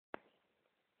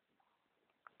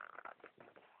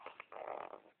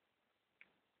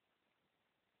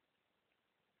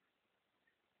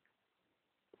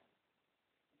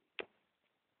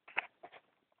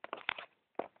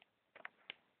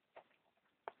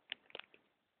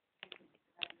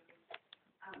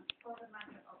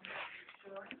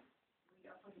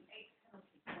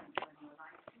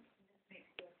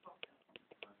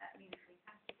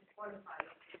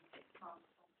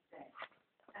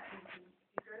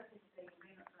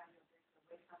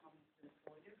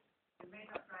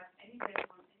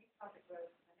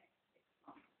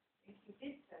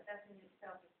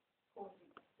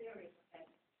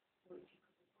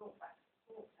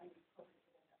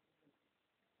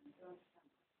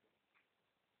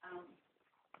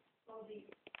For the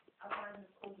otherwise in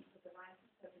accordance with the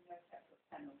license, there is no separate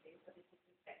penalty, but it is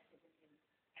reflected in the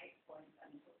 8 points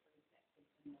and it's also reflected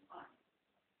in the fine.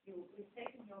 We've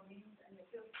taken your means and your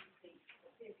bill receipt for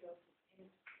your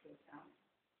into account.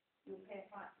 You'll pay a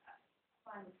fine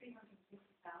of £350,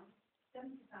 £70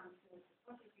 towards the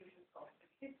prosecution cost, and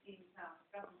 £15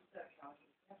 government surcharge,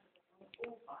 which is on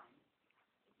all fines.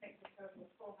 It makes a total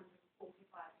of £445,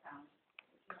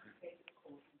 which you have to pay to the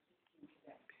court in 16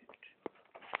 today.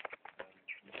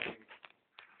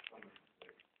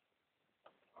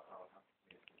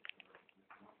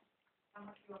 How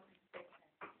much do you want me to pay?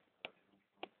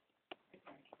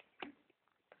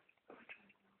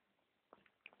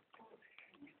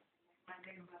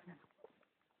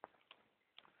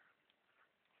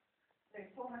 So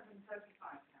 £435.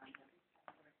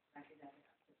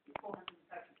 £435.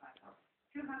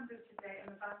 200 today,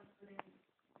 and the balance within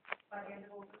by the end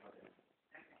of August. Okay.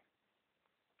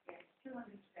 Yes,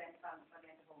 200 today, and the balance by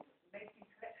the end of August. We're making a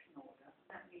collection order, and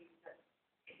that means that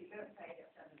if you don't pay,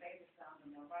 they'll send the bailiffs down,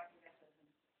 and they'll write the letters, and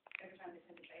every time they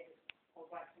send the bailiffs or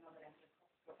write another letter, the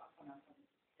costs go up on us on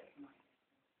different money.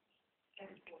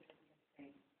 Every quarter we get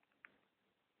paid.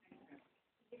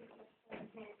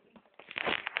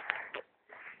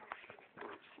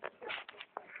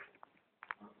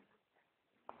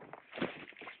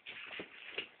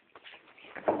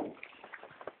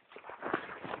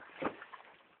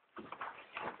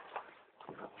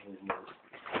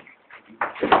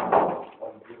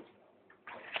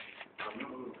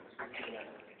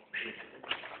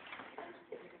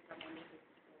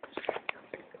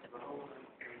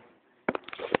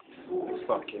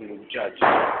 Fucking judge,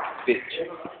 bitch.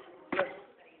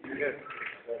 Yeah,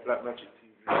 Black Magic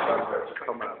TV. Just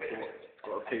come out of court.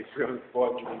 Got to pay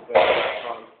 £430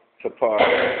 to par.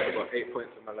 I got 8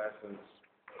 points on my license.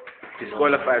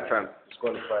 Disqualified, fam.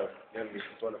 Disqualified. You know me?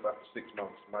 Disqualified for 6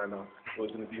 months. Minor.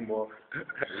 Always going to be more.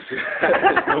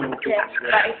 Yeah,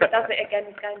 but if it does it again,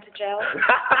 he's going to jail.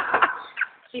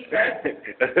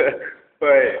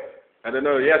 Wait, I don't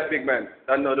know. Yes, big man.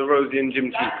 I know the Rosie and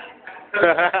Jim Cheek.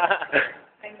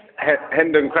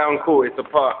 Hendon Crown Court. It's a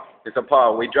par. It's a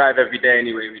par. We drive every day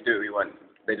anyway. We do what we want.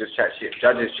 They just chat shit.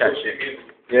 Judges chat shit.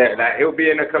 Yeah, like he'll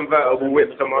be in a convertible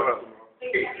whip tomorrow.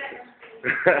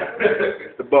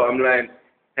 It's the bottom line.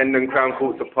 Hendon Crown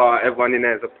Court's a par. Everyone in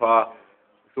there's a par.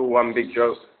 It's all one big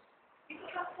joke.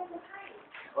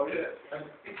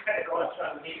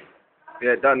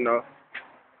 Yeah, done now.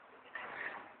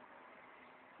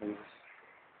 There you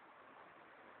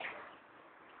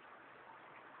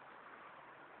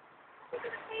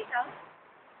go.